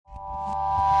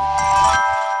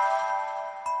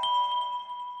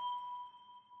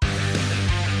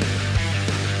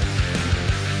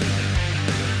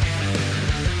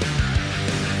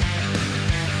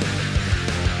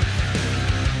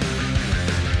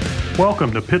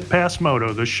Welcome to Pit Pass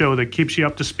Moto, the show that keeps you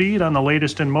up to speed on the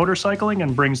latest in motorcycling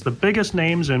and brings the biggest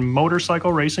names in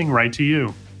motorcycle racing right to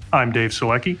you. I'm Dave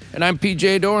Selecki. And I'm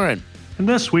PJ Doran. And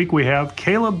this week we have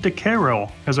Kaleb de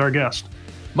Keyrel as our guest.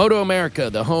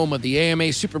 MotoAmerica, the home of the AMA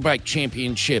Superbike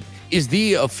Championship, is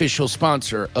the official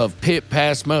sponsor of Pit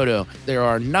Pass Moto. There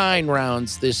are 9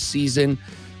 rounds this season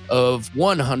of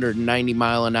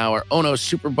 190-mile-an-hour Ono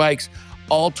Superbikes.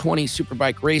 All 20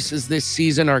 Superbike races this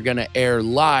season are going to air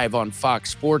live on Fox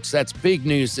Sports. That's big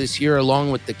news this year,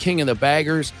 along with the King of the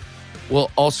Baggers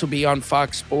will also be on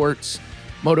Fox Sports.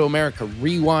 MotoAmerica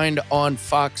Rewind on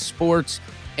Fox Sports.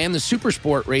 And the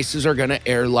Supersport races are going to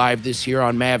air live this year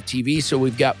on MAV TV. So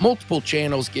we've got multiple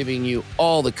channels giving you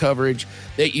all the coverage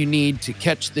that you need to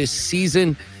catch this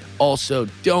season. Also,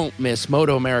 don't miss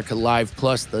MotoAmerica Live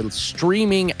Plus, the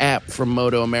streaming app from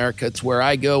MotoAmerica. It's where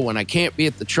I go when I can't be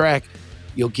at the track.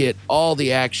 You'll get all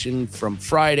the action from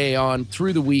Friday on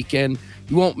through the weekend.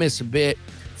 You won't miss a bit.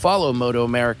 Follow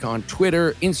MotoAmerica on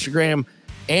Twitter, Instagram,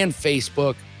 and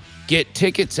Facebook. Get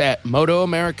tickets at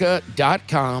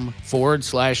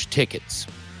motoamerica.com/tickets.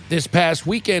 This past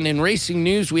weekend in racing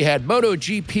news, we had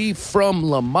MotoGP from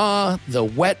Le Mans, the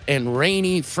wet and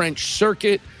rainy French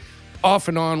circuit, off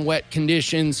and on wet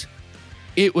conditions.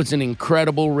 It was an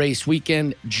incredible race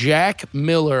weekend. Jack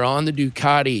Miller on the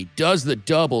Ducati does the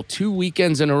double 2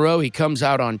 weekends in a row. He comes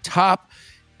out on top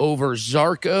over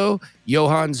Zarco,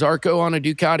 Johan Zarco on a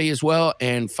Ducati as well,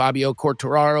 and Fabio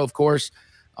Quartararo, of course,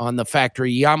 on the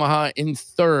factory Yamaha in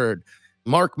third.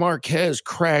 Marc Marquez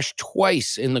crashed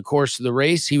twice in the course of the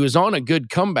race. He was on a good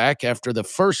comeback after the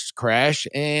first crash,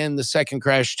 and the second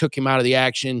crash took him out of the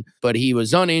action, but he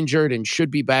was uninjured and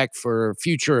should be back for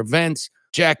future events.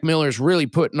 Jack Miller's really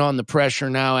putting on the pressure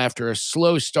now after a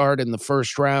slow start in the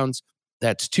first rounds.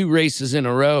 That's 2 races in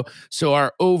a row. So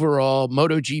our overall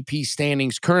MotoGP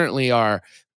standings currently are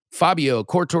Fabio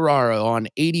Quartararo on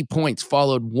 80 points,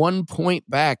 followed 1 point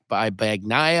back by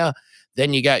Bagnaia.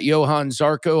 Then you got Johan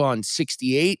Zarco on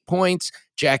 68 points,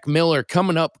 Jack Miller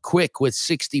coming up quick with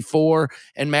 64,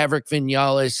 and Maverick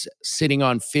Vinales sitting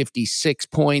on 56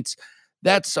 points.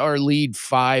 That's our lead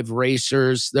 5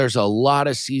 racers. There's a lot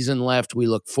of season left. We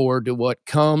look forward to what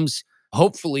comes.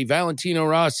 Hopefully, Valentino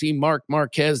Rossi, Marc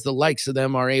Marquez, the likes of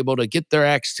them are able to get their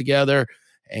acts together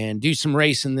and do some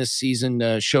racing this season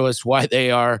to show us why they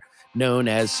are known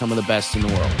as some of the best in the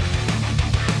world.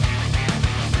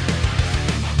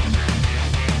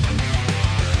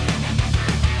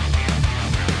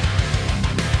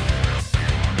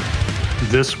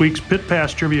 This week's Pit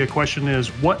Pass trivia question is,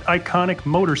 what iconic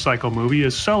motorcycle movie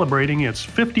is celebrating its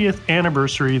 50th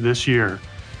anniversary this year?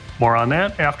 More on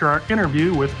that after our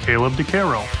interview with Kaleb de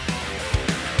Keyrel.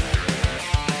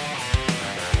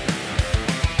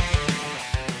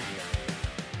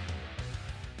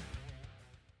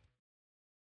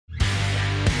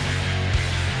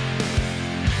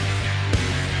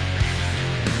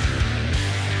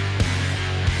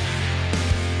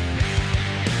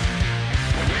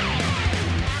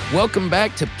 Welcome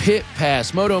back to Pit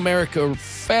Pass. MotoAmerica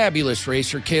fabulous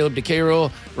racer Kaleb de Keyrel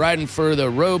riding for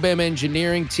the Robem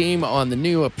engineering team on the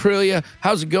new Aprilia.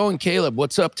 How's it going, Kaleb?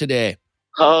 What's up today?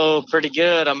 Oh, pretty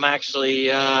good. I'm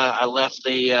actually, I left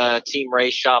the team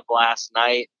race shop last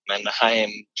night, and I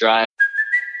am driving.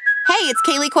 Hey, it's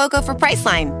Kaylee Cuoco for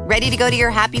Priceline. Ready to go to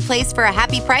your happy place for a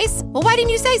happy price? Well, why didn't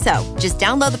you say so? Just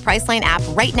download the Priceline app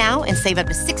right now and save up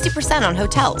to 60% on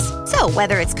hotels. So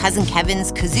whether it's Cousin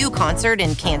Kevin's Kazoo concert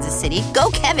in Kansas City, go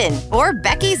Kevin, or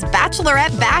Becky's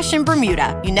Bachelorette Bash in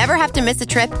Bermuda, you never have to miss a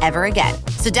trip ever again.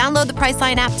 So download the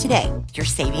Priceline app today. Your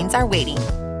savings are waiting.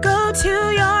 Go to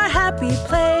your happy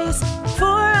place for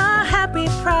a happy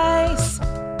price.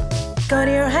 Go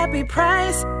to your happy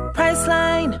price,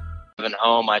 Priceline.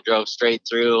 Home, I drove straight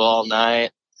through all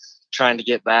night trying to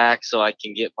get back so I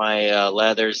can get my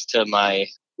leathers to my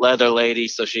leather lady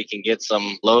so she can get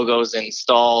some logos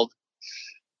installed,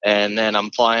 and then I'm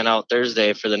flying out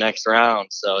Thursday for the next round,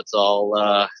 so it's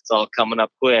all coming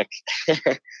up quick.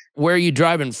 Where are you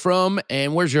driving from,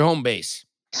 and where's your home base?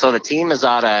 So the team is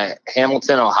out of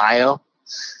Hamilton, Ohio,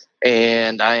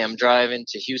 and I am driving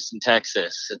to Houston,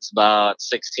 Texas. It's about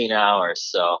 16 hours,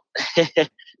 so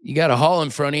you got a haul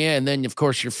in front of you, and then, of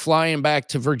course, you're flying back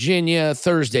to Virginia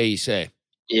Thursday, you say?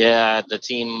 Yeah, the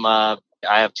team, I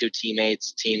have 2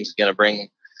 teammates. The team's going to bring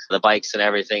the bikes and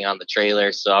everything on the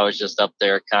trailer, so I was just up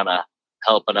there kind of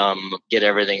helping them get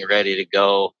everything ready to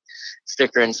go,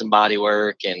 stickering some body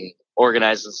work and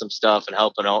organizing some stuff and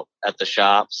helping out at the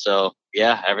shop. So,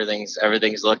 yeah, everything's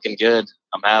looking good.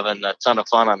 I'm having a ton of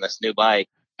fun on this new bike.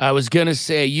 I was going to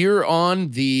say, you're on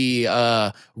the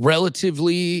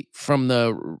relatively, from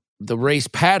the the race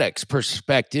paddock's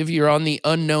perspective, you're on the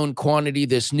unknown quantity,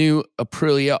 this new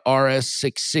Aprilia RS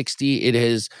 660. It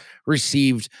has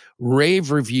received rave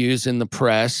reviews in the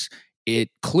press. It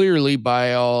clearly,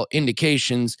 by all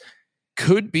indications,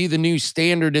 could be the new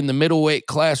standard in the middleweight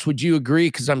class. Would you agree?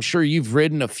 Because I'm sure you've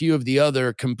ridden a few of the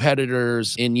other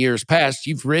competitors in years past.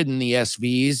 You've ridden the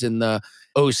SVs and the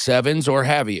 07s, or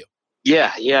have you?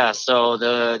 Yeah. So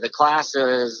the class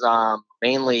is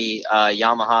mainly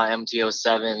Yamaha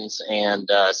MT-07s and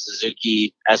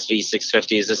Suzuki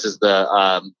SV650s. This is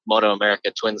the Moto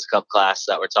America Twins Cup class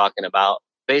that we're talking about.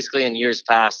 Basically, in years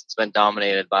past, it's been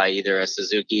dominated by either a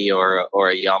Suzuki or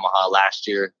a Yamaha. Last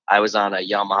year, I was on a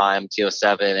Yamaha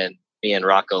MT-07, and me and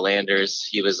Rocco Landers,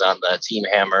 he was on the Team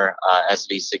Hammer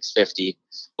SV650.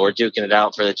 We're duking it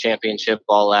out for the championship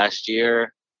all last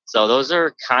year. So those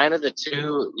are kind of the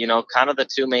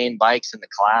two main bikes in the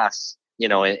class,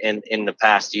 in the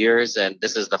past years. And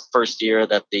this is the first year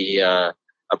that the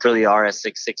Aprilia RS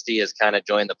 660 has kind of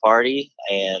joined the party.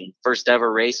 And first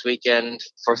ever race weekend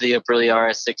for the Aprilia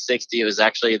RS 660. It was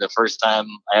actually the first time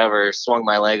I ever swung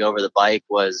my leg over the bike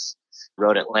was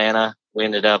Road Atlanta. We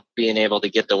ended up being able to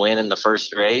get the win in the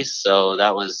first race. So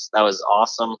that was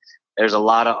awesome. There's a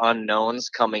lot of unknowns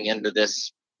coming into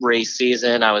this race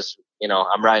season.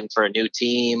 I'm riding for a new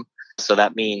team. So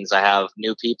that means I have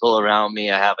new people around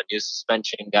me. I have a new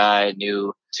suspension guy,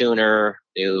 new tuner,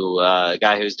 new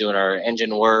guy who's doing our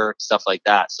engine work, stuff like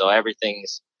that. So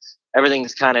everything's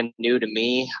kind of new to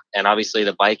me. And obviously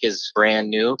the bike is brand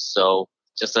new. So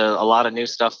just a lot of new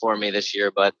stuff for me this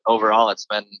year. But overall, it's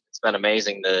been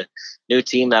amazing. The new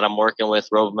team that I'm working with,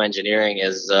 Robem Engineering,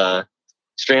 is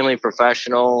extremely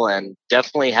professional, and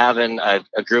definitely having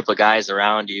a group of guys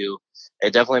around you,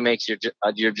 it definitely makes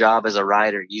your job as a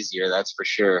rider easier. That's for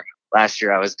sure. Last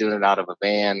year I was doing it out of a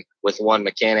van with one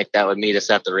mechanic that would meet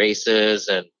us at the races,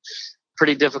 and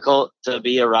pretty difficult to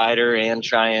be a rider and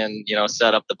try and,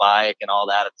 set up the bike and all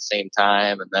that at the same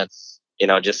time. And then,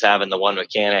 just having the one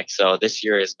mechanic. So this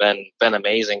year has been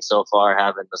amazing so far,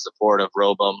 having the support of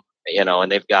Robem,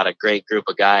 and they've got a great group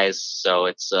of guys. So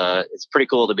it's pretty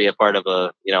cool to be a part of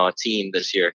a team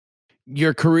this year.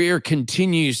 Your career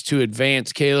continues to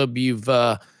advance, Kaleb. You've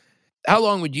how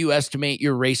long would you estimate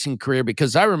your racing career?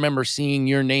 Because I remember seeing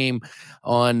your name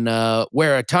on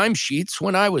Wear a Timesheets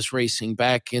when I was racing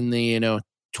back in the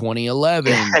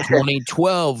 2011,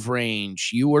 2012 range.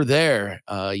 You were there.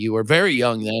 You were very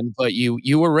young then, but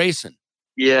you were racing.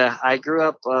 Yeah, I grew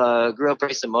up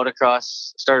racing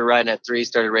motocross. Started riding at 3,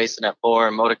 started racing at 4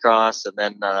 in motocross, and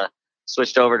then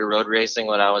switched over to road racing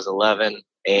when I was 11.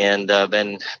 And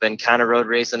been kind of road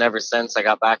racing ever since. I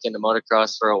got back into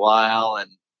motocross for a while, and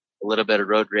a little bit of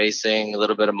road racing, a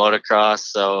little bit of motocross.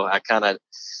 So I kind of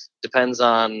depends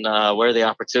on where the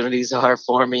opportunities are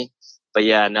for me. But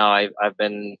yeah, no, I've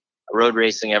been road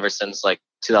racing ever since like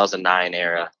 2009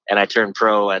 era, and I turned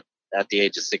pro at the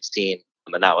age of 16,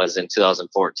 and that was in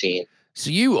 2014. So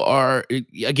you are,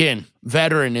 again,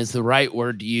 veteran is the right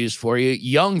word to use for you.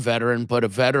 Young veteran, but a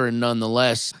veteran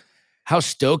nonetheless. How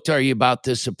stoked are you about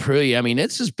this Aprilia? I mean,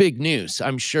 this is big news.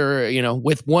 I'm sure,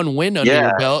 with one win under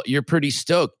your belt, you're pretty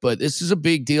stoked. But this is a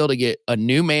big deal to get a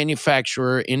new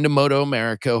manufacturer into Moto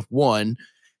America, 1.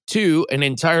 2, an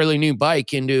entirely new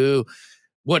bike into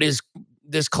what is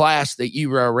this class that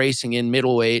you are racing in.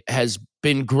 Middleweight has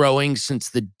been growing since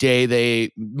the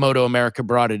day Moto America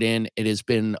brought it in. It has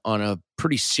been on a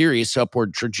pretty serious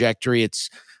upward trajectory. It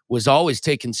was always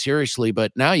taken seriously,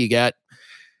 but now you got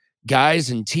guys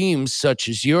and teams such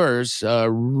as yours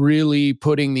really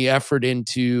putting the effort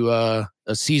into a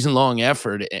season-long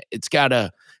effort. It's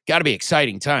gotta be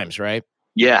exciting times, right?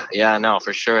 Yeah, no,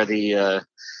 for sure.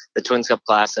 The Twins Cup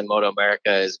class in Moto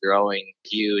America is growing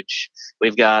huge.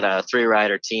 We've got a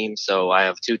 3-rider team, so I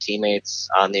have 2 teammates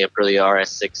on the Aprilia RS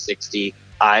 660.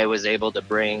 I was able to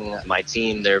bring my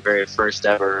team their very first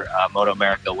ever Moto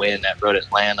America win at Road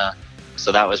Atlanta.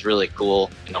 So that was really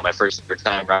cool. My first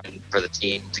time riding for the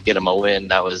team to get them a win.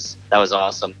 That was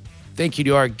awesome. Thank you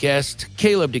to our guest,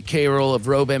 Kaleb de Keyrel of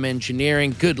Robem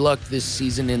Engineering. Good luck this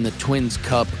season in the Twins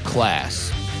Cup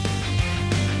class.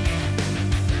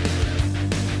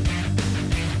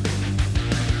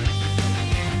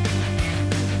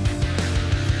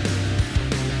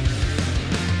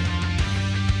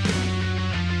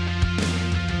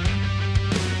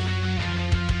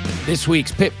 This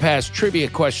week's Pit Pass trivia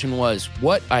question was,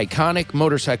 what iconic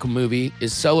motorcycle movie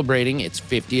is celebrating its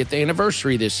 50th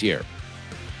anniversary this year?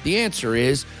 The answer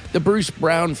is the Bruce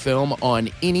Brown film On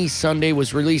Any Sunday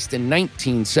was released in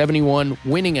 1971,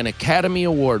 winning an Academy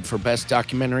Award for Best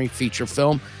Documentary Feature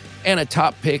Film and a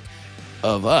top pick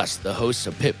of us, the hosts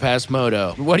of Pit Pass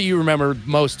Moto. What do you remember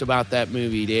most about that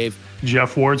movie, Dave?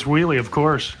 Jeff Ward's wheelie, of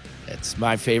course. That's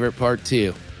my favorite part,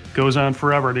 too. Goes on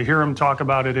forever. To hear him talk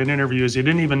about it in interviews, he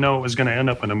didn't even know it was going to end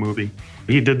up in a movie.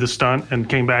 He did the stunt and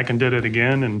came back and did it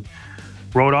again and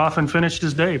rode off and finished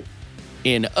his day.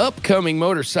 In upcoming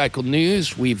motorcycle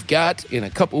news, we've got, in a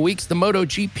couple weeks, the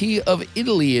MotoGP of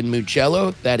Italy in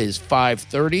Mugello. That is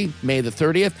 5:30, May the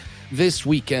 30th. This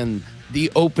weekend,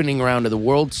 the opening round of the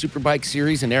World Superbike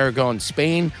Series in Aragon,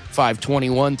 Spain,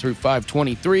 5:21 through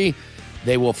 5:23.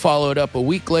 They will follow it up a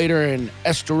week later in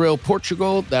Estoril,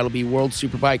 Portugal. That'll be World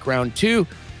Superbike Round 2.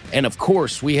 And of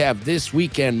course, we have this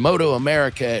weekend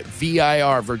MotoAmerica at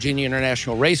VIR, Virginia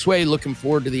International Raceway. Looking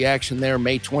forward to the action there,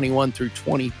 May 21 through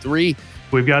 23.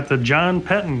 We've got the John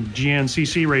Pettin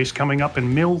GNCC race coming up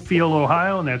in Millfield,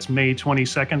 Ohio, and that's May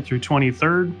 22nd through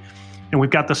 23rd. And we've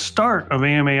got the start of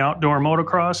AMA Outdoor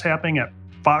Motocross happening at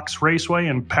Fox Raceway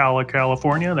in Pala,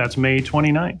 California. That's May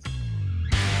 29th.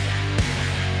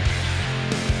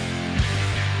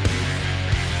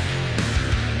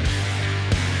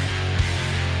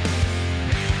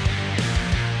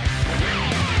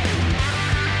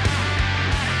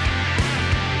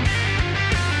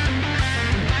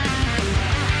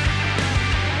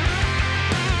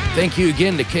 Thank you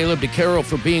again to Kaleb, to Keyrel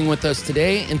for being with us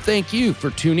today, and thank you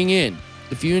for tuning in.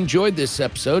 If you enjoyed this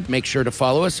episode, make sure to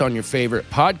follow us on your favorite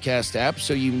podcast app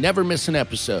so you never miss an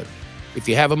episode. If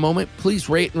you have a moment, please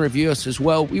rate and review us as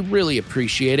well. We really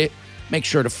appreciate it. Make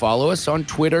sure to follow us on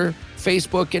Twitter,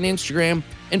 Facebook, and Instagram,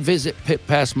 and visit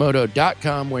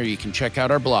pitpassmoto.com where you can check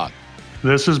out our blog.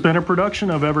 This has been a production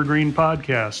of Evergreen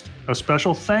Podcast. A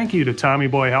special thank you to Tommy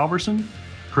Boy Halverson,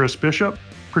 Chris Bishop,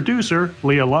 producer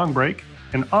Leah Longbreak,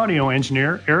 and audio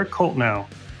engineer Eric Coltnow.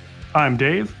 I'm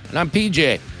Dave. And I'm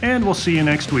PJ. And we'll see you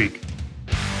next week.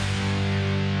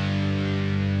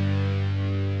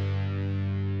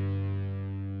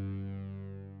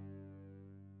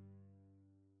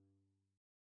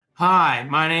 Hi,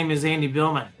 my name is Andy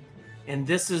Billman, and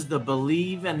this is the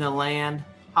Believe in the Land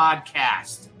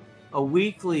podcast, a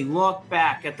weekly look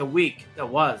back at the week that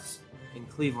was in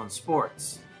Cleveland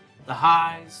sports. The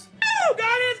highs. Oh,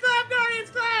 Guardians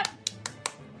clap!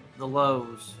 The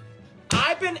lows.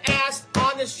 I've been asked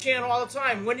on this channel all the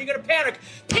time, when are you going to panic?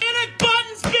 Panic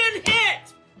button's been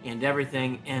hit! And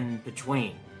everything in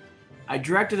between. I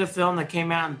directed a film that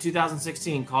came out in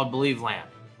 2016 called Believe Land.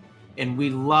 And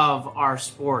we love our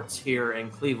sports here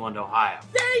in Cleveland, Ohio.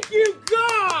 Thank you,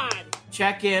 God!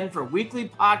 Check in for weekly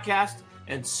podcasts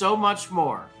and so much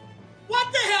more.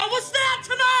 What the hell was that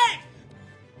tonight?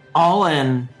 All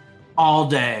in, all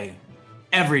day,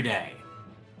 every day.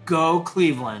 Go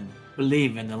Cleveland,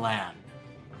 believe in the land.